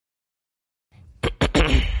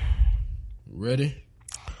Ready?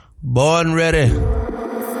 Born ready.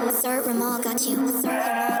 Sir Ramal got you. Sir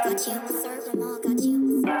Ramal got you. Sir Ramal got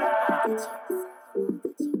you.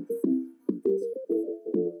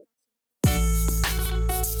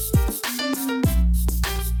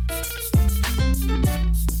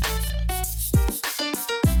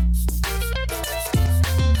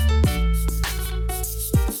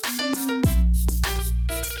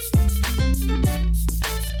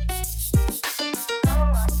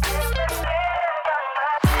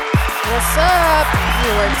 What's up?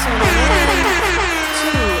 You are tuning in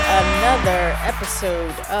to another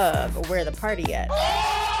episode of Where the Party At,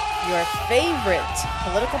 your favorite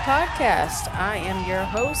political podcast. I am your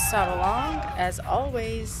host, Saba Long. As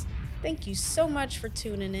always, thank you so much for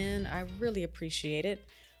tuning in. I really appreciate it.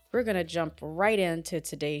 We're going to jump right into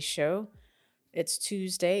today's show. It's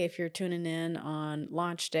Tuesday if you're tuning in on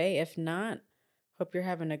launch day. If not, hope you're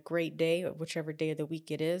having a great day, whichever day of the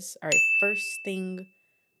week it is. All right, first thing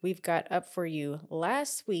we've got up for you.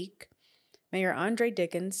 Last week, Mayor Andre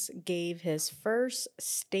Dickens gave his first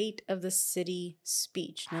State of the City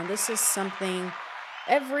speech. Now, this is something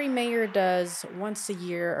every mayor does once a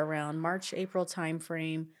year around March, April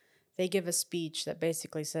timeframe. They give a speech that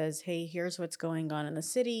basically says, hey, here's what's going on in the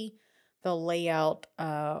city. They'll lay out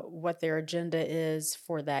what their agenda is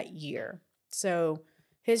for that year. So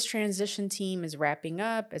his transition team is wrapping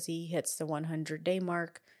up as he hits the 100-day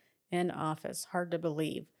mark in office. Hard to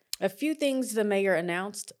believe. A few things the mayor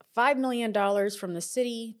announced: $5 million from the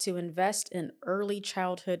city to invest in early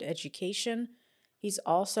childhood education. He's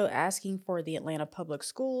also asking for the Atlanta Public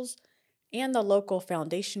Schools and the local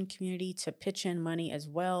foundation community to pitch in money as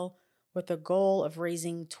well, with a goal of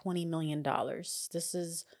raising $20 million. This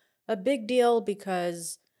is a big deal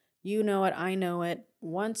because you know it, I know it.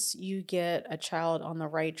 Once you get a child on the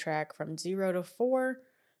right track from 0 to 4,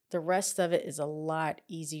 the rest of it is a lot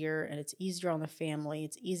easier, and it's easier on the family.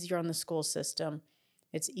 It's easier on the school system.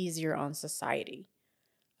 It's easier on society.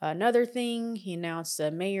 Another thing, he announced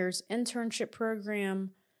the mayor's internship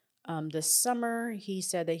program. This summer, he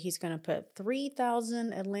said that he's going to put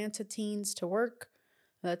 3,000 Atlanta teens to work.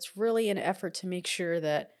 That's really an effort to make sure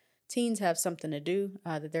that teens have something to do,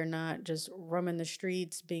 that they're not just roaming the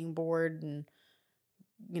streets, being bored, and,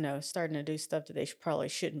 starting to do stuff that they probably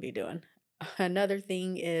shouldn't be doing. Another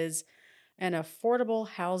thing is an affordable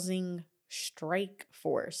housing strike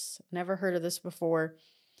force. Never heard of this before,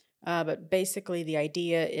 but basically the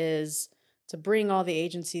idea is to bring all the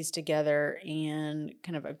agencies together and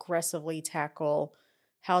kind of aggressively tackle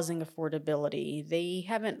housing affordability. They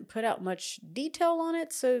haven't put out much detail on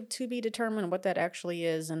it, so to be determined what that actually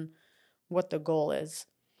is and what the goal is.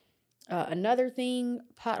 Another thing,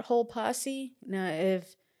 pothole posse. Now,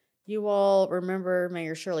 if you all remember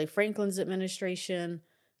Mayor Shirley Franklin's administration,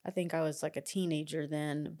 I think I was like a teenager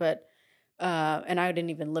then, but and I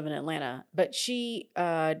didn't even live in Atlanta. But she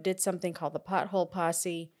did something called the Pothole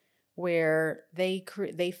Posse, where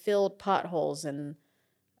they filled potholes, and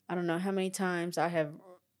I don't know how many times I have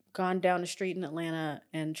gone down the street in Atlanta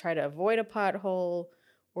and try to avoid a pothole,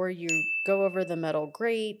 or you go over the metal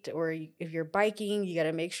grate, or if you're biking, you got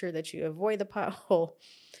to make sure that you avoid the pothole.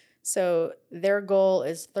 So their goal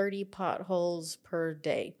is 30 potholes per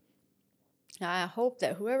day. Now, I hope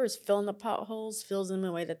that whoever's filling the potholes fills them in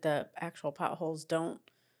a way that the actual potholes don't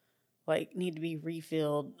need to be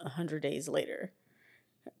refilled 100 days later.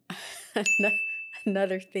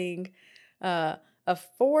 Another thing, a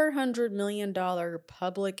 $400 million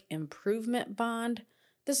public improvement bond.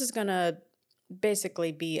 This is going to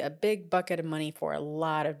basically be a big bucket of money for a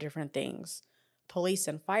lot of different things. Police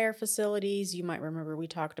and fire facilities. You might remember we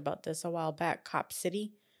talked about this a while back, Cop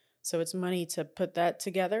City. So it's money to put that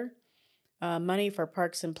together. Money for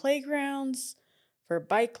parks and playgrounds, for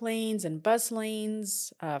bike lanes and bus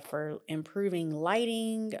lanes, for improving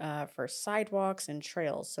lighting, for sidewalks and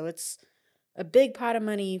trails. So it's a big pot of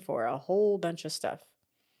money for a whole bunch of stuff.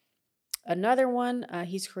 Another one,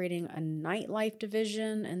 he's creating a nightlife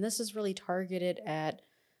division, and this is really targeted at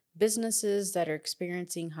businesses that are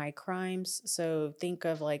experiencing high crimes. So think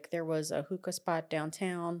of there was a hookah spot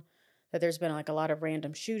downtown that there's been a lot of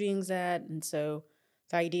random shootings at. And so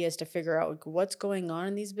the idea is to figure out what's going on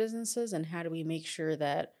in these businesses and how do we make sure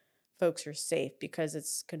that folks are safe, because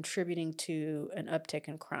it's contributing to an uptick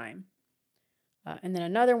in crime. And then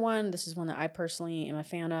another one, this is one that I personally am a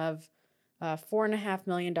fan of, $4.5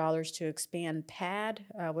 million to expand PAD,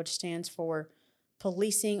 which stands for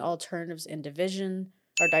Policing Alternatives and Diversion.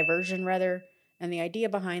 And the idea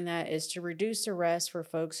behind that is to reduce arrests for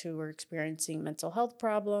folks who are experiencing mental health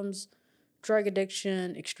problems, drug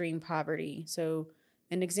addiction, extreme poverty. So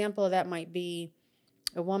an example of that might be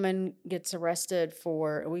A woman gets arrested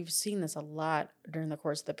for, we've seen this a lot during the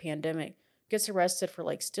course of the pandemic, gets arrested for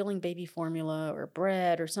like stealing baby formula or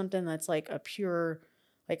bread or something that's like a pure,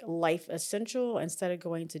 like life essential. Instead of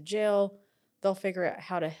going to jail, they'll figure out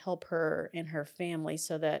how to help her and her family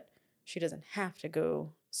so that she doesn't have to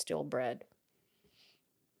go steal bread.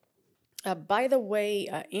 By the way,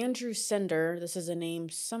 Andrew Sender, this is a name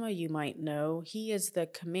some of you might know. He is the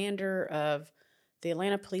commander of the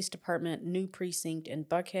Atlanta Police Department new precinct in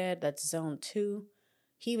Buckhead, that's Zone 2.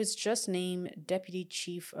 He was just named Deputy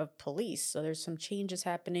Chief of Police, so there's some changes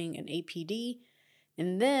happening in APD.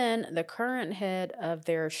 And then the current head of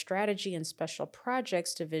their Strategy and Special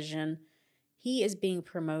Projects Division, he is being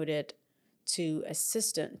promoted to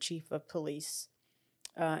Assistant Chief of Police.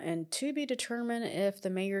 And to be determined if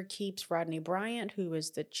the mayor keeps Rodney Bryant, who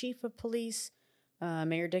is the chief of police.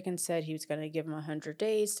 Mayor Dickens said he was going to give him 100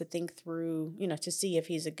 days to think through, to see if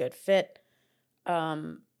he's a good fit.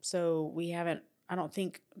 So I don't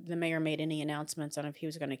think the mayor made any announcements on if he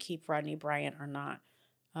was going to keep Rodney Bryant or not.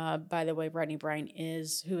 By the way, Rodney Bryant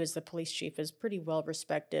who is the police chief, is pretty well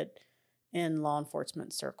respected in law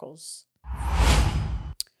enforcement circles.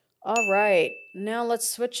 All right, now let's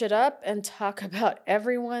switch it up and talk about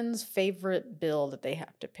everyone's favorite bill that they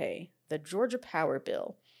have to pay, the Georgia Power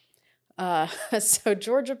bill. So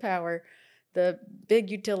Georgia Power, the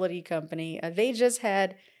big utility company, they just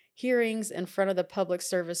had hearings in front of the Public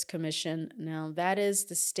Service Commission. Now, that is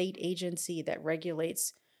the state agency that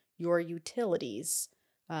regulates your utilities.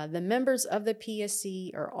 The members of the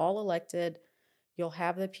PSC are all elected. You'll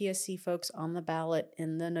have the PSC folks on the ballot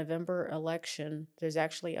in the November election. There's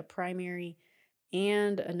actually a primary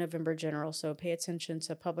and a November general, so pay attention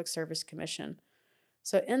to Public Service Commission.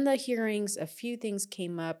 So in the hearings, a few things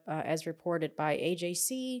came up as reported by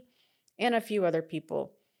AJC and a few other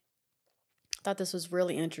people. I thought this was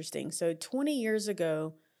really interesting. So 20 years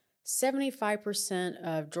ago, 75%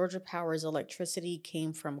 of Georgia Power's electricity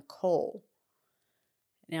came from coal.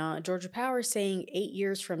 Now, Georgia Power is saying 8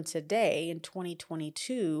 years from today, in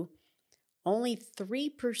 2022, only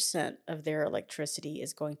 3% of their electricity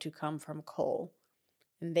is going to come from coal.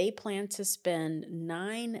 And they plan to spend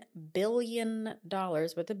 $9 billion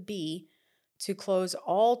with a B to close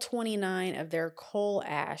all 29 of their coal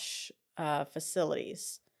ash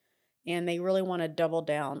facilities. And they really want to double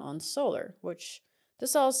down on solar, which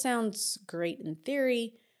this all sounds great in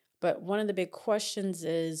theory, but one of the big questions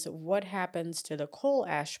is what happens to the coal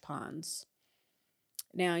ash ponds?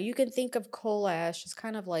 Now, you can think of coal ash as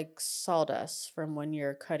kind of like sawdust from when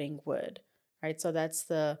you're cutting wood, right? So that's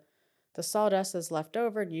the sawdust is left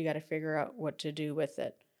over and you got to figure out what to do with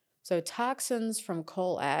it. So toxins from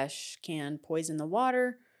coal ash can poison the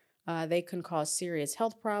water. They can cause serious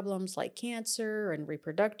health problems like cancer and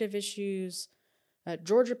reproductive issues.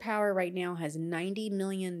 Georgia Power right now has 90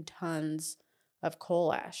 million tons of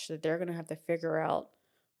coal ash that they're going to have to figure out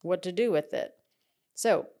what to do with it.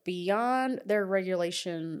 So beyond their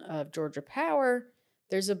regulation of Georgia Power,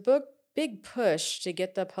 there's a big push to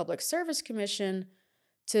get the Public Service Commission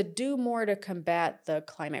to do more to combat the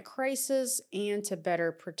climate crisis and to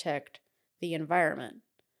better protect the environment.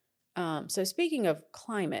 So speaking of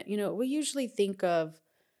climate, we usually think of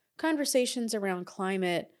conversations around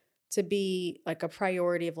climate to be like a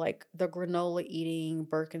priority of like the granola eating,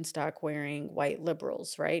 Birkenstock wearing white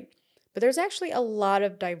liberals, right? But there's actually a lot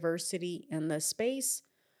of diversity in this space,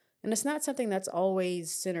 and it's not something that's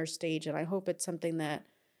always center stage, and I hope it's something that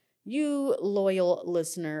you, loyal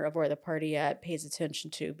listener of Where the Party At, pays attention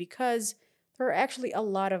to, because there are actually a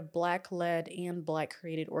lot of Black-led and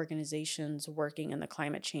Black-created organizations working in the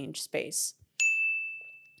climate change space.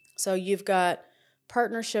 So you've got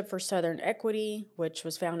Partnership for Southern Equity, which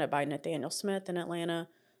was founded by Nathaniel Smith in Atlanta.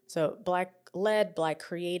 So Black-led,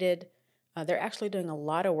 Black-created. They're actually doing a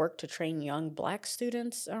lot of work to train young Black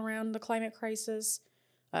students around the climate crisis.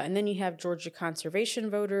 And then you have Georgia Conservation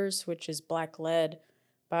Voters, which is Black-led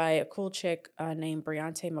by a cool chick named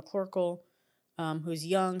Briante McClurkle, who's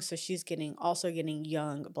young, so she's also getting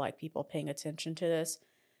young Black people paying attention to this.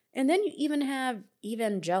 And then you even have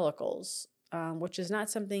evangelicals, which is not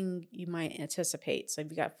something you might anticipate. So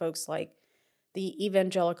you've got folks like the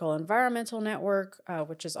Evangelical Environmental Network,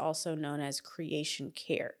 which is also known as Creation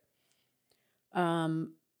Care.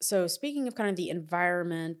 So speaking of kind of the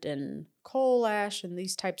environment and coal ash and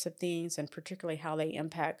these types of things, and particularly how they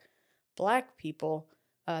impact Black people,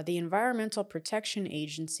 the Environmental Protection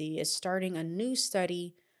Agency is starting a new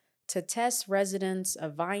study to test residents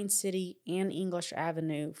of Vine City and English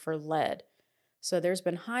Avenue for lead. So there's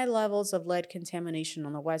been high levels of lead contamination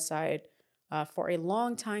on the west side for a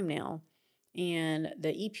long time now. And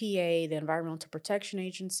the EPA, the Environmental Protection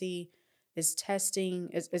Agency, is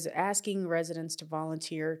asking residents to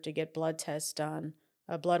volunteer to get blood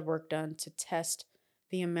work done to test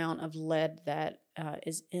the amount of lead that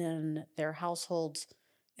is in their households,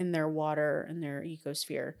 in their water, in their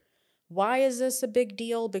ecosphere. Why is this a big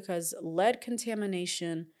deal? Because lead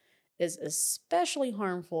contamination is especially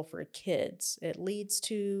harmful for kids.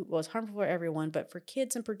 It's harmful for everyone, but for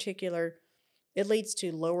kids in particular, it leads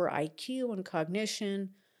to lower IQ and cognition.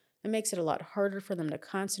 It makes it a lot harder for them to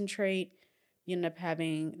concentrate.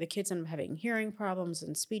 The kids end up having hearing problems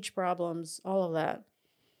and speech problems, all of that.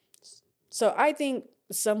 So I think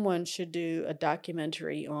someone should do a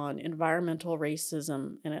documentary on environmental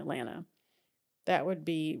racism in Atlanta. That would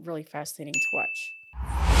be really fascinating to watch.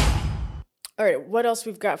 All right, what else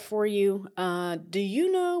we've got for you? Do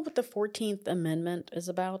you know what the 14th Amendment is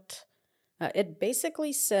about? It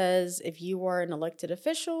basically says if you are an elected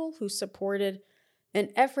official who supported an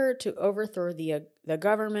effort to overthrow the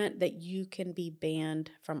government, that you can be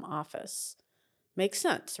banned from office. Makes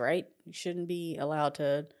sense, right? You shouldn't be allowed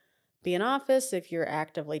to be in office if you're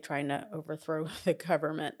actively trying to overthrow the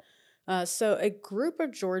government. So a group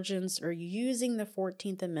of Georgians are using the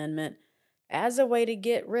 14th Amendment as a way to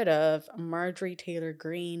get rid of Marjorie Taylor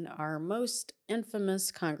Greene, our most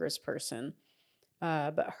infamous congressperson.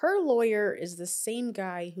 But her lawyer is the same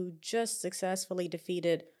guy who just successfully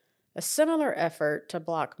defeated a similar effort to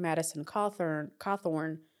block Madison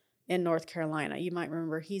Cawthorn in North Carolina. You might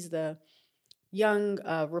remember he's the young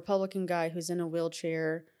Republican guy who's in a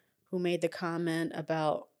wheelchair who made the comment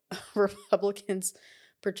about Republicans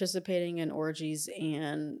participating in orgies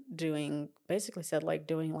and doing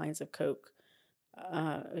lines of coke,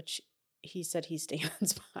 which he said he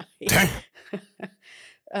stands by.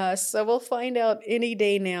 So we'll find out any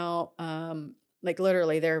day now.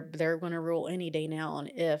 Literally, they're going to rule any day now on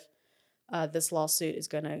if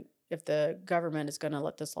if the government is going to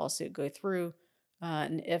let this lawsuit go through,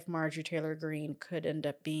 and if Marjorie Taylor Greene could end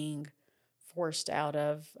up being forced out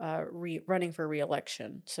of running for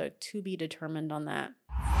re-election. So to be determined on that.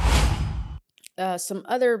 Some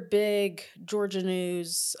other big Georgia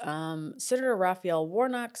news. Senator Raphael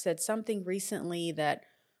Warnock said something recently that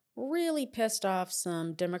really pissed off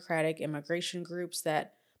some Democratic immigration groups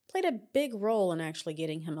that played a big role in actually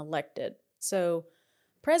getting him elected. So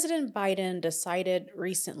President Biden decided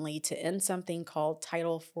recently to end something called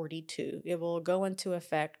Title 42. It will go into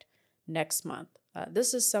effect next month.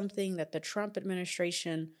 This is something that the Trump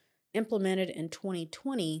administration implemented in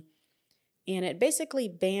 2020, and it basically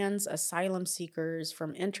bans asylum seekers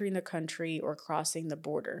from entering the country or crossing the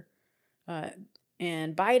border.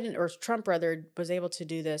 And Trump was able to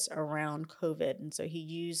do this around COVID, and so he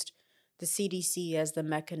used the CDC as the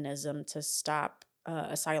mechanism to stop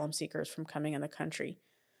asylum seekers from coming in the country.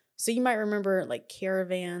 So you might remember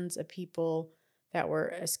caravans of people that were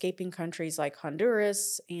escaping countries like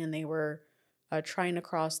Honduras, and they were trying to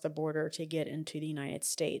cross the border to get into the United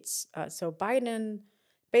States. So Biden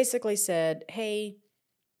basically said, hey,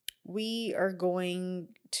 we are going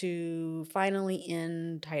to finally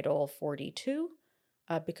end Title 42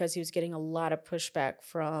 because he was getting a lot of pushback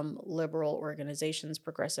from liberal organizations,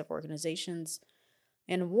 progressive organizations.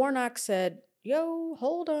 And Warnock said, yo,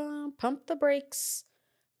 hold on, pump the brakes.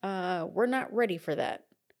 We're not ready for that.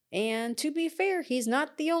 And to be fair, he's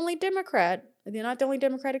not the only Democrat, not the only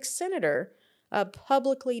Democratic senator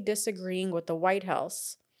publicly disagreeing with the White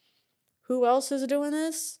House. Who else is doing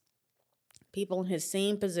this? People in his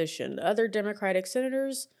same position, other Democratic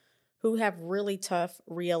senators who have really tough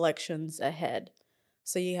re-elections ahead.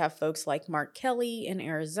 So you have folks like Mark Kelly in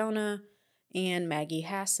Arizona and Maggie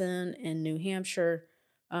Hassan in New Hampshire.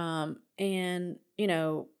 The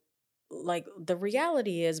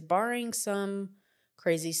reality is, barring some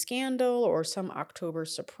crazy scandal or some October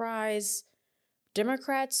surprise,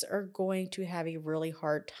 Democrats are going to have a really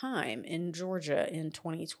hard time in Georgia in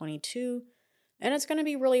 2022, and it's going to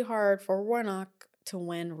be really hard for Warnock to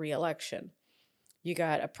win re-election. You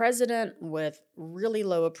got a president with really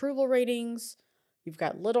low approval ratings. You've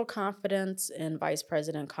got little confidence in Vice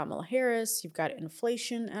President Kamala Harris. You've got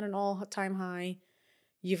inflation at an all-time high.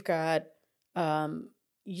 You've got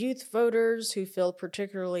youth voters who feel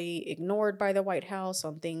particularly ignored by the White House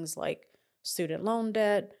on things like student loan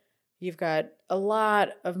debt. You've got a lot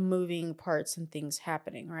of moving parts and things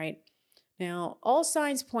happening, right? Now, all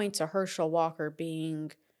signs point to Herschel Walker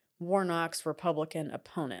being Warnock's Republican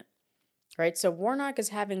opponent, right? So Warnock is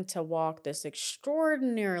having to walk this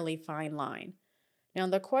extraordinarily fine line. Now,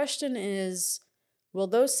 the question is, will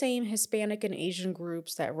those same Hispanic and Asian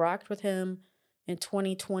groups that rocked with him in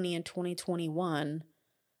 2020 and 2021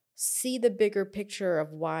 see the bigger picture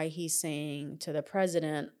of why he's saying to the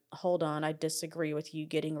president, hold on, I disagree with you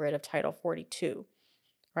getting rid of Title 42.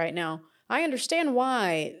 Right now, I understand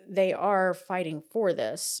why they are fighting for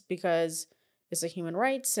this, because it's a human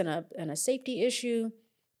rights and a safety issue.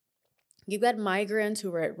 You've got migrants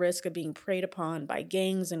who are at risk of being preyed upon by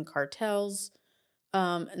gangs and cartels.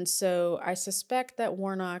 And so I suspect that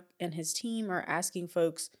Warnock and his team are asking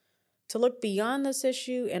folks to look beyond this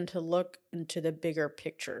issue and to look into the bigger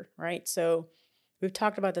picture, right? So we've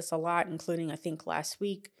talked about this a lot, including, I think, last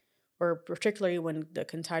week, or particularly when the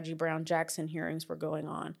Ketanji Brown Jackson hearings were going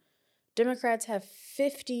on. Democrats have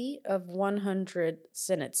 50 of 100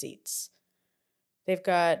 Senate seats. They've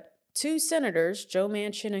got 2 senators, Joe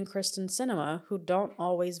Manchin and Kristen Sinema, who don't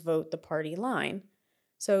always vote the party line.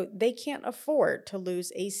 So they can't afford to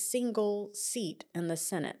lose a single seat in the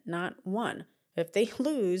Senate, not one. If they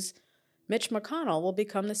lose, Mitch McConnell will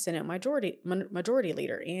become the Senate majority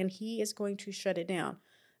leader, and he is going to shut it down.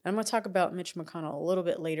 I'm going to talk about Mitch McConnell a little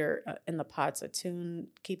bit later in the pod, so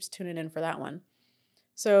keeps tuning in for that one.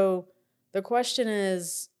 So the question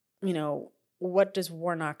is, what does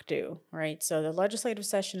Warnock do, right? So the legislative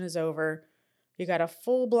session is over. You got a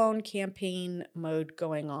full-blown campaign mode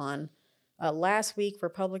going on. Last week,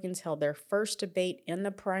 Republicans held their first debate in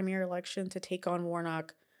the primary election to take on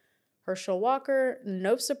Warnock. Herschel Walker,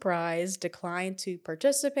 no surprise, declined to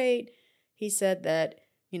participate. He said that,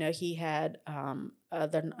 he had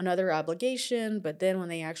another obligation, but then when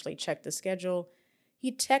they actually checked the schedule,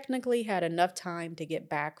 he technically had enough time to get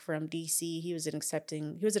back from D.C. He was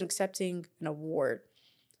accepting an award.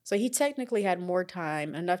 So he technically had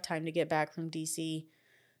enough time to get back from D.C.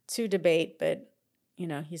 to debate, but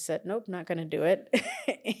he said, nope, not going to do it.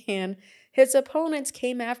 And his opponents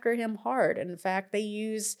came after him hard. In fact, they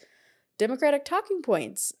used Democratic talking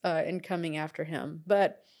points in coming after him.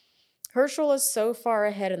 But Herschel is so far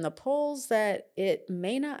ahead in the polls that it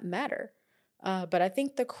may not matter. But I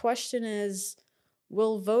think the question is,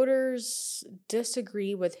 will voters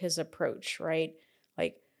disagree with his approach, right?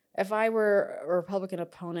 Like, if I were a Republican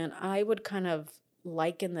opponent, I would kind of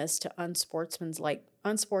liken this to unsportsmanlike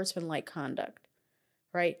conduct.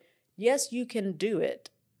 Right? Yes, you can do it,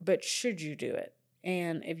 but should you do it?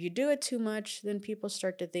 And if you do it too much, then people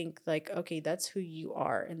start to think like, okay, that's who you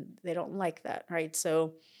are, and they don't like that, right?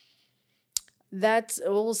 So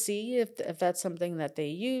we'll see if that's something that they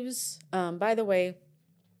use. By the way,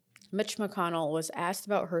 Mitch McConnell was asked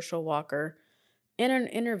about Herschel Walker in an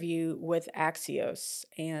interview with Axios,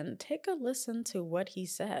 and take a listen to what he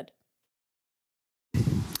said.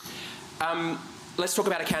 Let's talk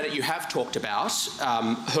about a candidate you have talked about,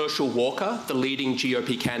 Herschel Walker, the leading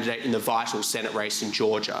GOP candidate in the vital Senate race in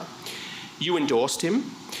Georgia. You endorsed him,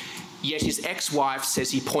 yet his ex-wife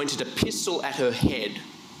says he pointed a pistol at her head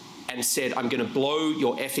and said, "I'm going to blow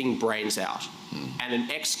your effing brains out." And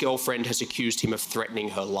an ex-girlfriend has accused him of threatening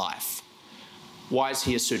her life. Why is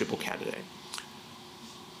he a suitable candidate?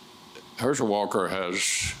 Herschel Walker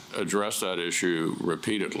has addressed that issue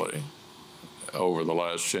repeatedly over the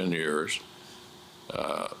last 10 years.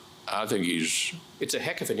 I think it's a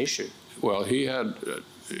heck of an issue. Well, he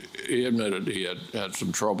admitted he had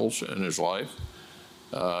some troubles in his life.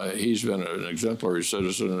 He's been an exemplary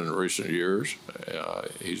citizen in recent years.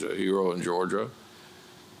 He's a hero in Georgia.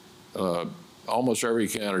 Almost every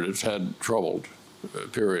candidate's had troubled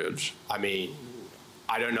periods. I mean,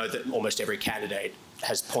 I don't know that almost every candidate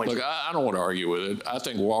has pointed. Look, I don't want to argue with it. I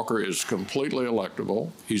think Walker is completely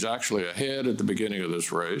electable. He's actually ahead at the beginning of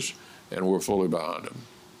this race, and we're fully behind him.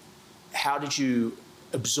 How did you,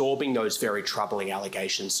 absorbing those very troubling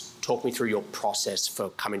allegations, talk me through your process for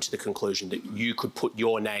coming to the conclusion that you could put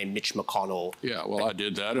your name, Mitch McConnell? Yeah, well, I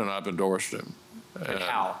did that, and I've endorsed him. And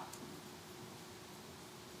how?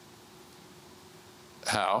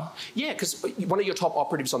 How? Yeah, because one of your top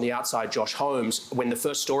operatives on the outside, Josh Holmes, when the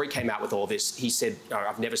first story came out with all this, he said,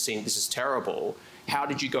 I've never seen, this is terrible. How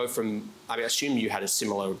did you go from, I assume you had a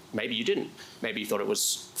similar, maybe you didn't, maybe you thought it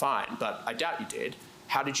was fine, but I doubt you did.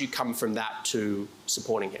 How did you come from that to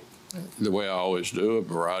supporting him? The way I always do, a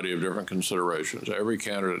variety of different considerations. Every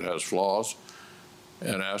candidate has flaws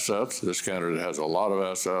and assets. This candidate has a lot of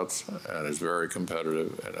assets and is very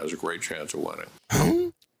competitive and has a great chance of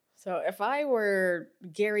winning. So if I were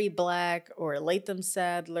Gary Black or Latham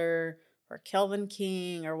Sadler or Kelvin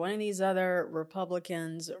King or one of these other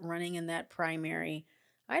Republicans running in that primary,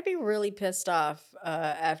 I'd be really pissed off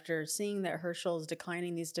after seeing that Herschel is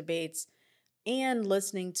declining these debates and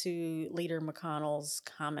listening to Leader McConnell's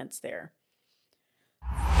comments there.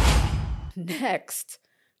 Next,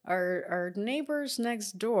 our neighbors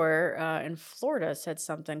next door in Florida said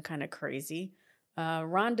something kind of crazy.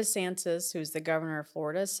 Ron DeSantis, who's the governor of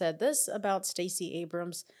Florida, said this about Stacey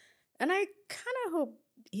Abrams, and I kind of hope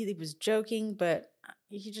he was joking, but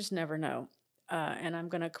you just never know. And I'm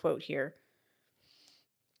going to quote here.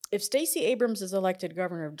 If Stacey Abrams is elected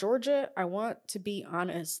governor of Georgia, I want to be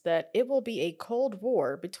honest that it will be a cold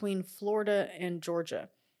war between Florida and Georgia.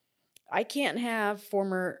 I can't have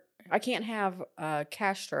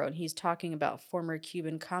Castro, and he's talking about former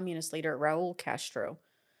Cuban communist leader Raul Castro,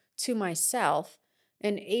 to my south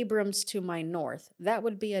and Abrams to my north. That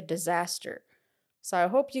would be a disaster. So I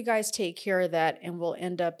hope you guys take care of that and we'll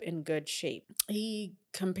end up in good shape. He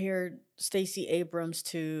compared Stacey Abrams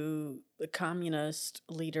to the communist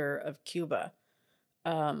leader of Cuba.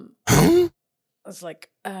 I was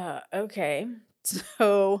like, okay.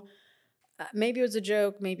 So maybe it was a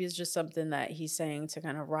joke. Maybe it's just something that he's saying to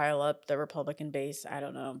kind of rile up the Republican base. I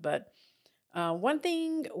don't know. But one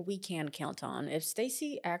thing we can count on, if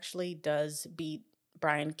Stacey actually does beat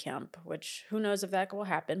Brian Kemp, which who knows if that will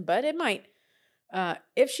happen, but it might.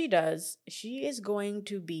 If she does, she is going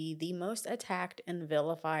to be the most attacked and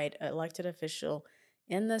vilified elected official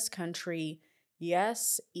in this country.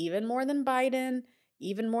 Yes, even more than Biden,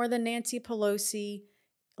 even more than Nancy Pelosi,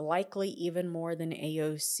 likely even more than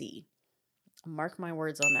AOC. Mark my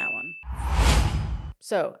words on that one.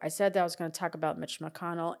 So I said that I was going to talk about Mitch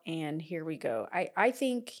McConnell, and here we go. I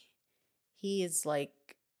think he is like,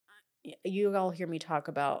 you all hear me talk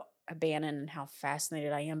about Bannon and how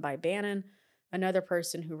fascinated I am by Bannon. Another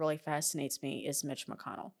person who really fascinates me is Mitch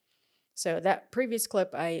McConnell. So that previous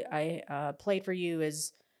clip I played for you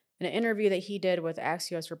is an interview that he did with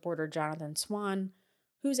Axios reporter Jonathan Swan,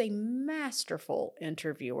 who's a masterful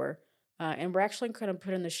interviewer. And we're actually going to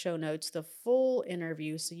put in the show notes the full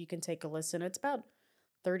interview so you can take a listen. It's about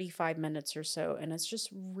 35 minutes or so, and it's just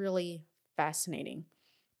really fascinating.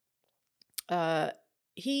 There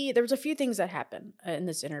was a few things that happened in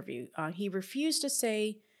this interview. He refused to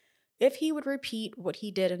say if he would repeat what he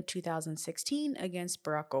did in 2016 against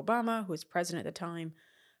Barack Obama, who was president at the time,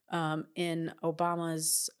 in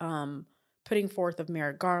Obama's putting forth of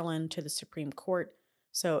Merrick Garland to the Supreme Court.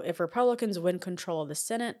 So if Republicans win control of the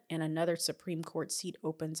Senate and another Supreme Court seat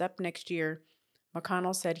opens up next year,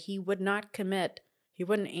 McConnell said he would not commit, he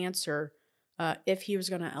wouldn't answer if he was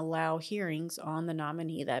going to allow hearings on the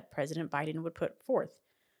nominee that President Biden would put forth.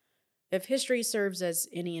 If history serves as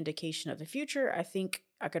any indication of the future, I think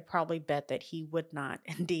I could probably bet that he would not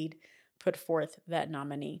indeed put forth that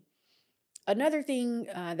nominee. Another thing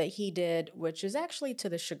that he did, which is actually to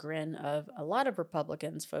the chagrin of a lot of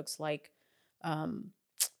Republicans, folks like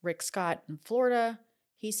Rick Scott in Florida,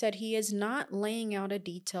 he said he is not laying out a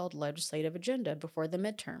detailed legislative agenda before the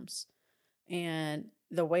midterms. And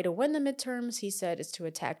the way to win the midterms, he said, is to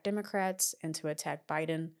attack Democrats and to attack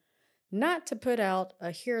Biden, not to put out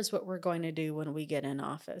a here's what we're going to do when we get in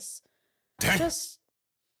office. Dang. Just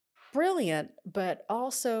brilliant, but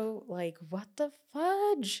also like, what the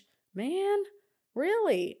fudge, man?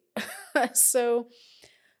 Really? So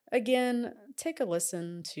again, take a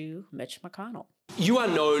listen to Mitch McConnell. You are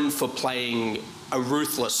known for playing a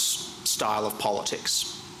ruthless style of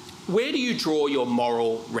politics. Where do you draw your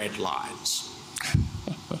moral red lines?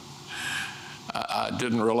 I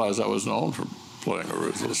didn't realize I was known for playing a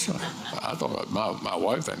ruthless. I thought my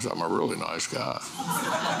wife thinks I'm a really nice guy.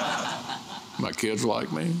 My kids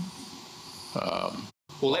like me.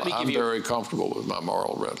 I'm very comfortable with my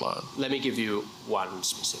moral red line. Let me give you one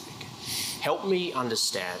specific. Help me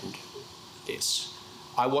understand this.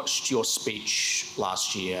 I watched your speech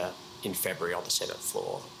last year in February on the Senate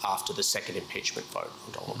floor after the second impeachment vote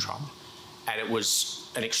on Donald Trump. And it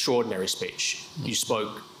was an extraordinary speech. You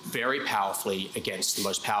spoke very powerfully against the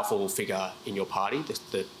most powerful figure in your party,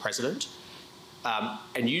 the president.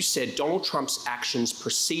 And you said Donald Trump's actions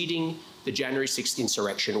preceding the January 6th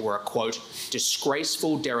insurrection were a, quote,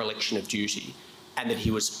 disgraceful dereliction of duty, and that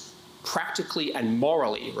he was practically and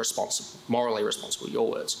morally responsible,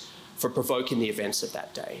 your words, for provoking the events of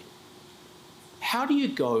that day. How do you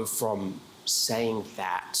go from saying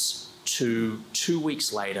that to 2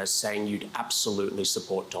 weeks later saying you'd absolutely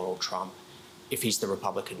support Donald Trump if he's the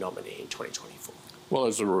Republican nominee in 2024? Well,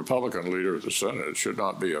 as the Republican leader of the Senate, it should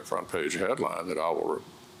not be a front-page headline that I will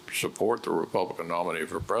support the Republican nominee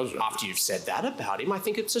for president. After you've said that about him, I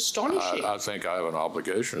think it's astonishing. I think I have an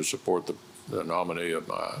obligation to support the nominee of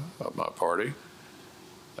my party.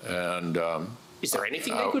 And is there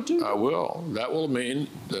anything they could do? I will. That will mean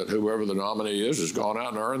that whoever the nominee is has gone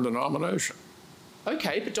out and earned the nomination.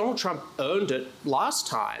 Okay, but Donald Trump earned it last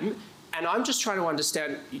time, and I'm just trying to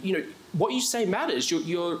understand, what you say matters.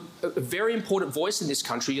 You're a very important voice in this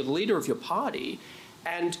country. You're the leader of your party,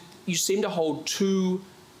 and you seem to hold two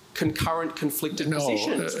concurrent, conflicted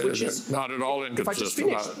positions, which is not at all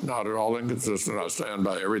inconsistent. Not at all inconsistent. I stand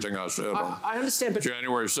by everything I said on I understand, but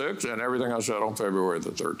January 6th and everything I said on February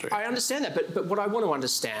the 13th. I understand that, but what I want to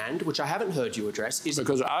understand, which I haven't heard you address, is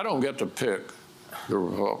because I don't get to pick the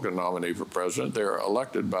Republican nominee for president. They're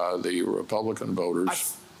elected by the Republican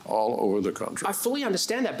voters all over the country. I fully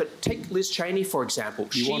understand that, but take Liz Cheney, for example.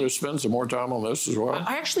 You want to spend some more time on this as well?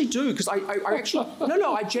 I actually do, because I actually,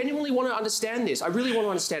 no, I genuinely want to understand this. I really want to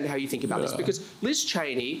understand how you think about this, because Liz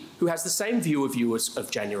Cheney, who has the same view of you as of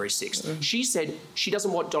January 6th, she said she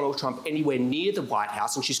doesn't want Donald Trump anywhere near the White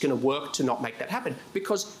House, and she's going to work to not make that happen,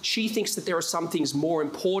 because she thinks that there are some things more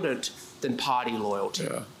important than party loyalty.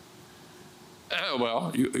 Yeah.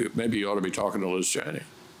 Well, maybe you ought to be talking to Liz Cheney.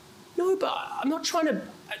 No, but I'm not trying to.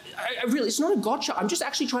 I really, it's not a gotcha. I'm just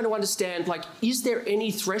actually trying to understand, like, is there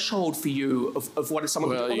any threshold for you of what is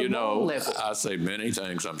someone on a moral level? I say many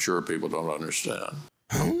things I'm sure people don't understand.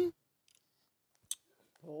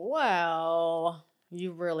 Well,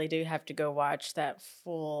 you really do have to go watch that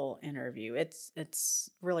full interview. It's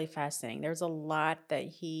really fascinating. There's a lot that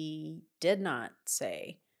he did not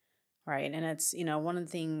say, right? And it's, one of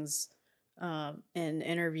the things in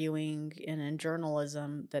interviewing and in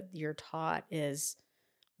journalism that you're taught is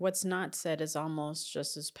what's not said is almost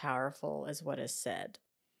just as powerful as what is said.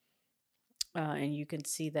 And you can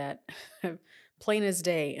see that plain as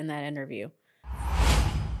day in that interview.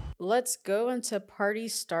 Let's go into party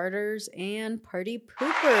starters and party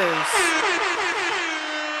poopers.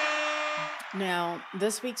 Now,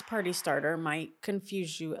 this week's party starter might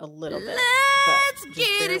confuse you a little bit, but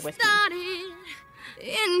just bear with me.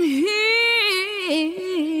 In here.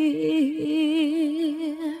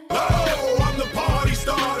 Oh, I'm the party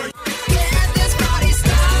starter. Get this party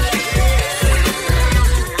started.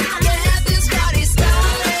 Get this party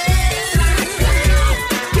started.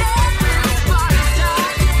 Get this party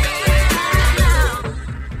started.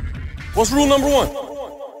 What's rule number 1?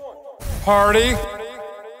 Party.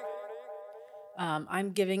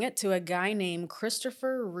 I'm giving it to a guy named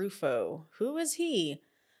Christopher Rufo. Who is he?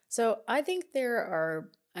 So I think there are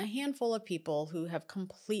a handful of people who have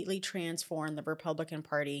completely transformed the Republican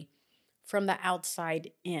Party from the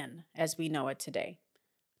outside in, as we know it today.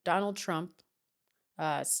 Donald Trump,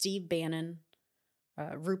 Steve Bannon,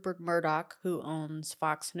 Rupert Murdoch, who owns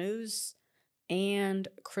Fox News, and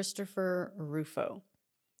Christopher Rufo.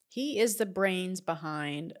 He is the brains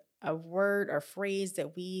behind a word or phrase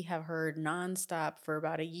that we have heard nonstop for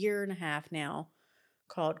about a year and a half now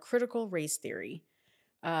called critical race theory.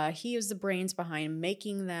 He is the brains behind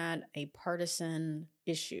making that a partisan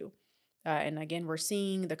issue. And again, we're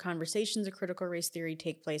seeing the conversations of critical race theory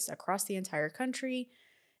take place across the entire country,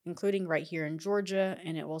 including right here in Georgia.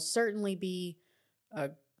 And it will certainly be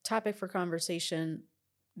a topic for conversation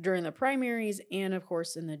during the primaries and, of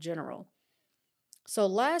course, in the general. So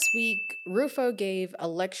last week, Rufo gave a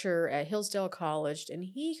lecture at Hillsdale College, and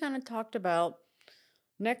he kind of talked about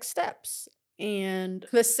next steps. And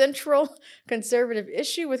the central conservative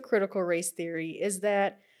issue with critical race theory is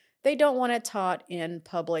that they don't want it taught in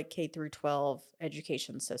public K through 12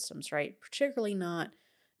 education systems, right? Particularly not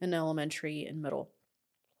in elementary and middle.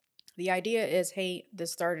 The idea is, hey,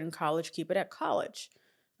 this started in college, keep it at college.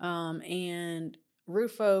 And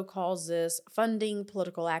Rufo calls this funding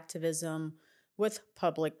political activism with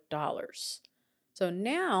public dollars. So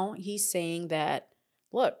now he's saying that,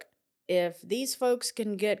 look, if these folks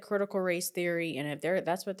can get critical race theory and if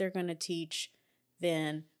that's what they're going to teach,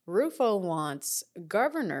 then Rufo wants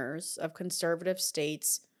governors of conservative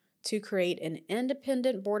states to create an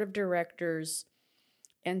independent board of directors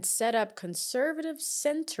and set up conservative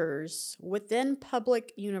centers within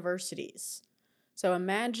public universities. So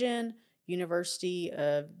imagine University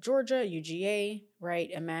of Georgia, UGA, right?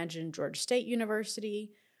 Imagine Georgia State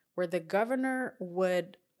University, where the governor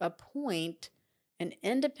would appoint an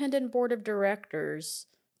independent board of directors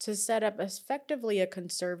to set up effectively a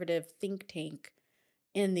conservative think tank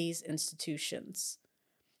in these institutions.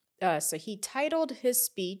 So he titled his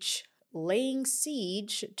speech, Laying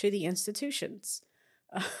Siege to the Institutions.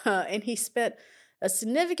 And he spent a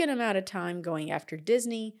significant amount of time going after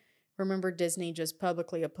Disney. Remember, Disney just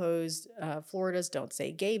publicly opposed Florida's Don't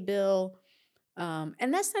Say Gay bill.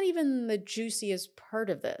 And that's not even the juiciest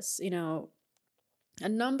part of this. You know, a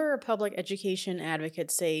number of public education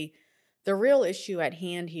advocates say the real issue at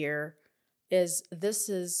hand here is this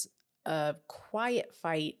is a quiet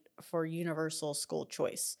fight for universal school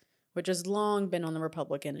choice, which has long been on the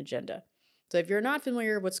Republican agenda. So if you're not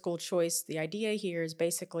familiar with school choice, the idea here is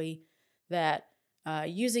basically that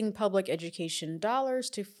using public education dollars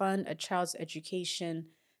to fund a child's education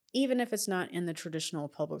even if it's not in the traditional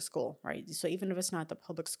public school, right? So even if it's not the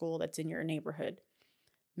public school that's in your neighborhood,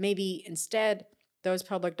 maybe instead those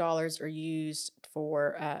public dollars are used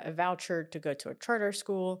for a voucher to go to a charter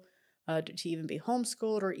school, to even be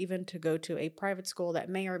homeschooled, or even to go to a private school that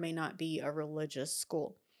may or may not be a religious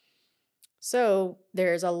school. So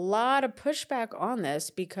there's a lot of pushback on this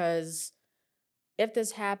because if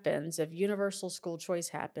this happens, if universal school choice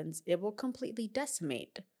happens, it will completely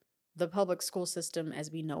decimate the public school system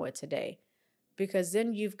as we know it today. Because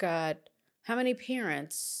then you've got how many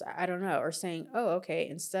parents, I don't know, are saying, oh, okay,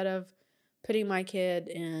 instead of putting my kid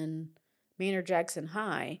in Maynard Jackson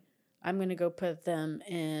High, I'm going to go put them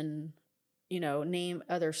in, name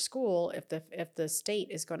other school if the state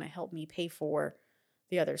is going to help me pay for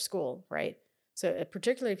the other school, right? So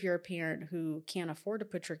particularly if you're a parent who can't afford to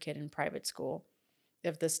put your kid in private school,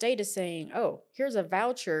 if the state is saying, oh, here's a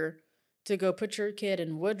voucher to go put your kid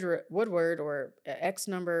in Woodward or X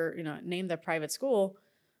number, name the private school,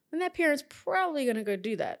 then that parent's probably going to go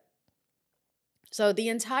do that. So the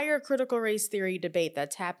entire critical race theory debate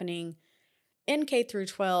that's happening in K through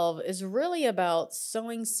 12 is really about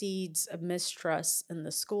sowing seeds of mistrust in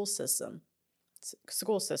the school system,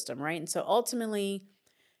 right? And so ultimately,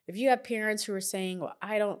 if you have parents who are saying,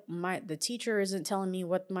 well, the teacher isn't telling me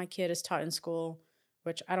what my kid is taught in school,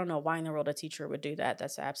 which I don't know why in the world a teacher would do that.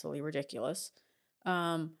 That's absolutely ridiculous.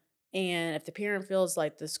 And if the parent feels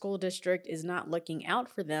like the school district is not looking out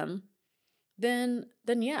for them, then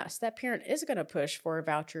yes, that parent is going to push for a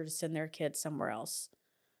voucher to send their kid somewhere else.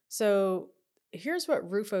 So here's what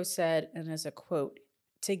Rufo said, and as a quote,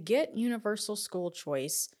 "To get universal school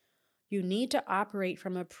choice, you need to operate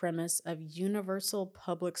from a premise of universal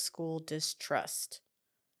public school distrust."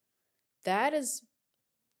 That is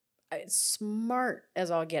smart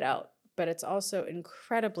as all get out, but it's also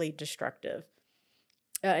incredibly destructive.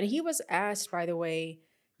 And he was asked, by the way,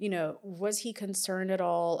 was he concerned at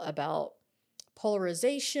all about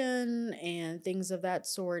polarization and things of that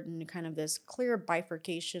sort, and kind of this clear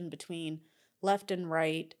bifurcation between left and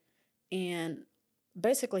right? And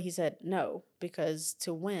basically he said no, because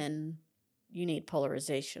to win, you need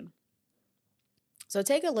polarization. So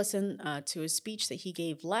take a listen to a speech that he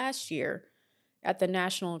gave last year at the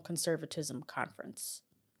National Conservatism Conference.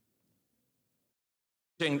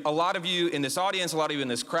 A lot of you in this audience, a lot of you in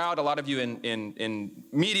this crowd, a lot of you in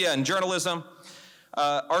media and journalism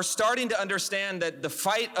are starting to understand that the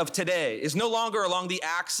fight of today is no longer along the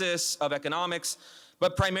axis of economics,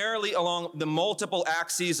 but primarily along the multiple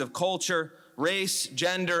axes of culture, race,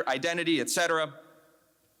 gender, identity, etc.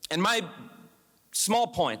 And my small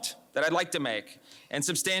point that I'd like to make and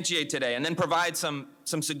substantiate today, and then provide some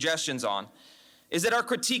suggestions on, is that our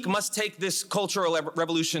critique must take this cultural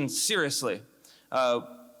revolution seriously.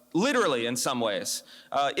 Literally in some ways.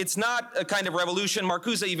 It's not a kind of revolution.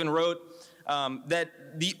 Marcuse even wrote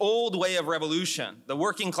that the old way of revolution, the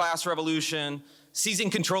working class revolution, seizing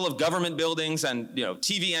control of government buildings and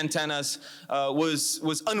TV antennas,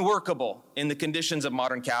 was unworkable in the conditions of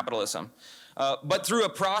modern capitalism. But through a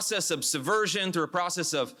process of subversion, through a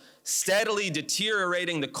process of steadily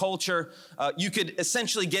deteriorating the culture, you could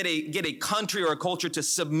essentially get a country or a culture to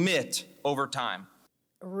submit over time.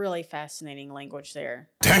 Really fascinating language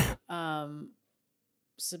there.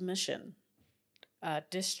 Submission,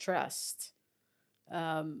 distrust.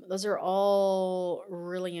 Those are all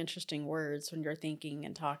really interesting words when you're thinking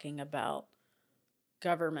and talking about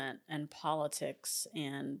government and politics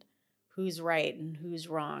and who's right and who's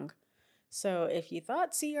wrong. So if you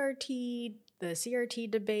thought the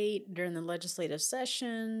CRT debate during the legislative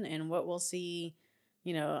session and what we'll see,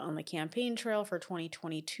 on the campaign trail for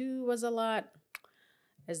 2022 was a lot,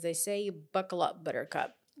 as they say, buckle up,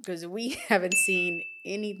 Buttercup, because we haven't seen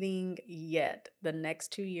anything yet. The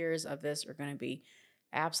next 2 years of this are going to be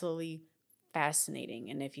absolutely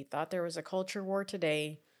fascinating. And if you thought there was a culture war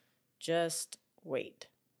today, just wait.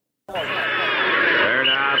 Turn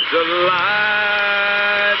out the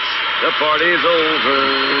lights. The party's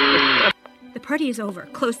over. The party is over.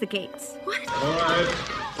 Close the gates. What? All right,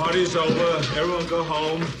 party's over. Everyone go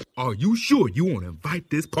home. Are you sure you want to invite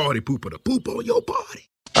this party pooper to poop on your party?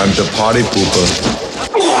 I'm the party pooper.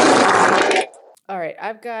 All right,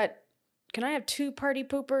 can I have 2 party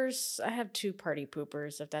poopers? I have 2 party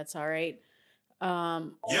poopers, if that's all right.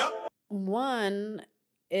 Yep. One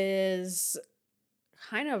is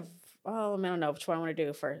kind of, I don't know which one I want to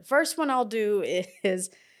do first. First one I'll do is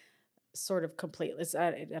sort of complete. It's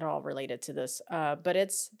not at all related to this, but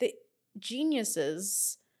it's the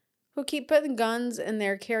geniuses who keep putting guns in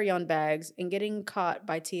their carry-on bags and getting caught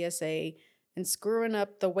by TSA and screwing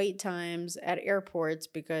up the wait times at airports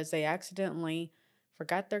because they accidentally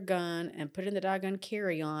forgot their gun and put it in the doggone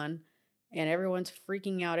carry-on, and everyone's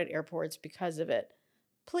freaking out at airports because of it.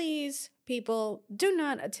 Please, people, do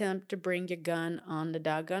not attempt to bring your gun on the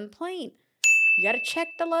doggone plane. You got to check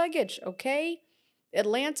the luggage, okay?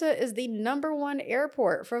 Atlanta is the #1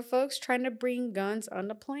 airport for folks trying to bring guns on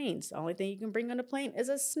the planes. The only thing you can bring on the plane is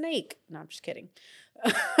a snake. No, I'm just kidding.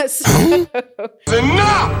 Enough!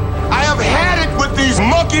 I have had it with these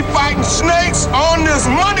monkey fighting snakes on this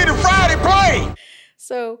Monday to Friday plane.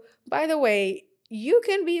 So, by the way, you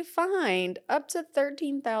can be fined up to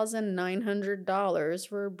 $13,900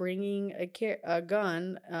 for bringing a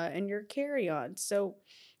gun in your carry-on. So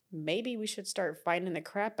maybe we should start fining the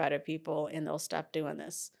crap out of people and they'll stop doing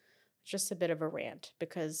this. Just a bit of a rant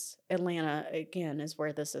because Atlanta, again, is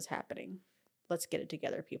where this is happening. Let's get it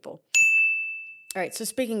together, people. All right, so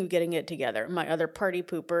speaking of getting it together, my other party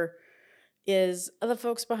pooper is the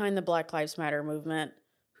folks behind the Black Lives Matter movement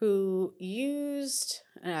who used,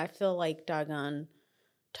 and I feel like doggone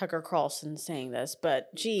Tucker Carlson saying this,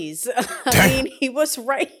 but geez, I mean, he was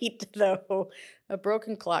right, though. A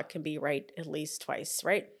broken clock can be right at least twice,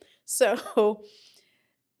 right? So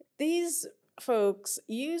these folks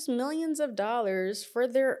use millions of dollars for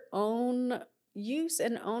their own use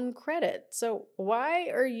and own credit. So why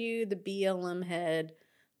are you, the BLM head,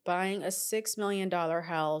 buying a $6 million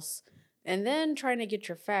house and then trying to get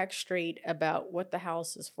your facts straight about what the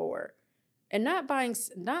house is for? And not buying a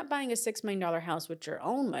 $6 million house with your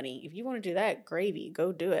own money. If you want to do that, gravy,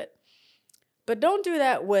 go do it. But don't do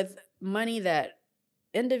that with money that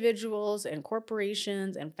individuals and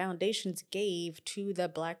corporations and foundations gave to the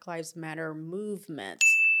Black Lives Matter movement.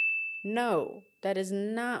 No, that is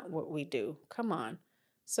not what we do. Come on.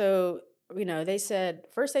 So, they said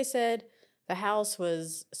the house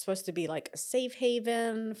was supposed to be like a safe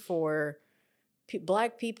haven for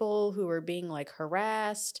Black people who were being like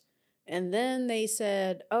harassed. And then they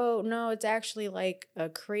said, oh, no, it's actually like a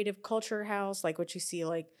creative culture house, like what you see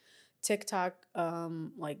like TikTok,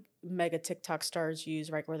 like mega TikTok stars use,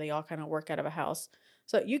 right, where they all kind of work out of a house.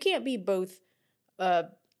 So you can't be both a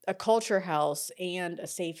culture house and a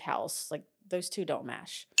safe house. Like those two don't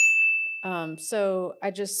mash. So I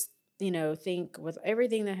just, think with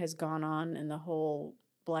everything that has gone on in the whole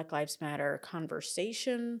Black Lives Matter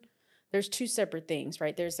conversation, there's two separate things,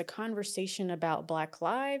 right? There's the conversation about Black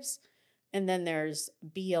lives, and then there's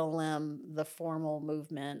BLM, the formal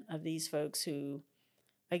movement of these folks who,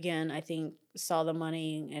 again, I think saw the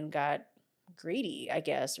money and got greedy, I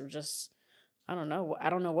guess, or just, I don't know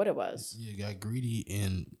what it was. Yeah, got greedy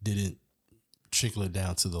and didn't trickle it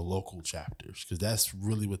down to the local chapters, because that's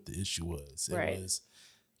really what the issue was. It was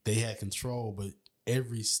they had control, but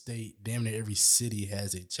every state, damn near every city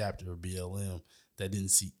has a chapter of BLM that didn't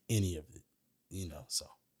see any of it, so.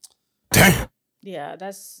 Yeah,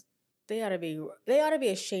 they ought to be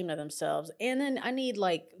ashamed of themselves. And then I need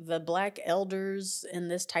like the Black elders in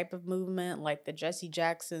this type of movement, like the Jesse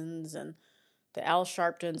Jacksons and the Al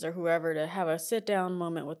Sharptons or whoever, to have a sit down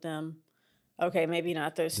moment with them. Okay, maybe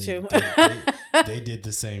not those two. They did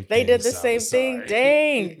the same thing. They did the same thing.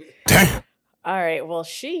 Dang. All right. Well,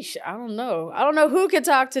 sheesh. I don't know. I don't know who can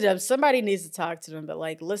talk to them. Somebody needs to talk to them. But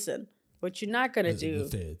like, listen, what you're not going to do.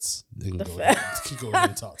 The feds. They can go ahead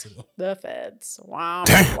and talk to them. The feds. Womp,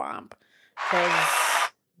 womp. Because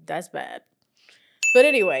that's bad. But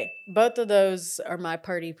anyway, both of those are my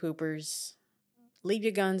party poopers. Leave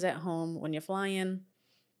your guns at home when you're flying.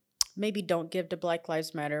 Maybe don't give to Black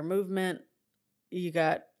Lives Matter movement. You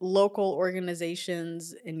got local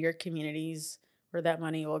organizations in your communities where that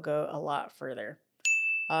money will go a lot further.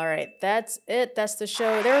 All right, that's it. That's the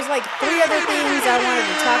show. There was like 3 other things I wanted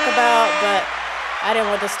to talk about, but I didn't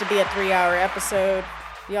want this to be a 3-hour episode.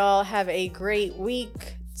 Y'all have a great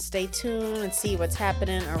week. Stay tuned and see what's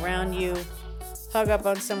happening around you. Hug up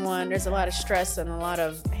on someone. There's a lot of stress and a lot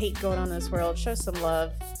of hate going on in this world. Show some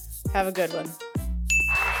love. Have a good one.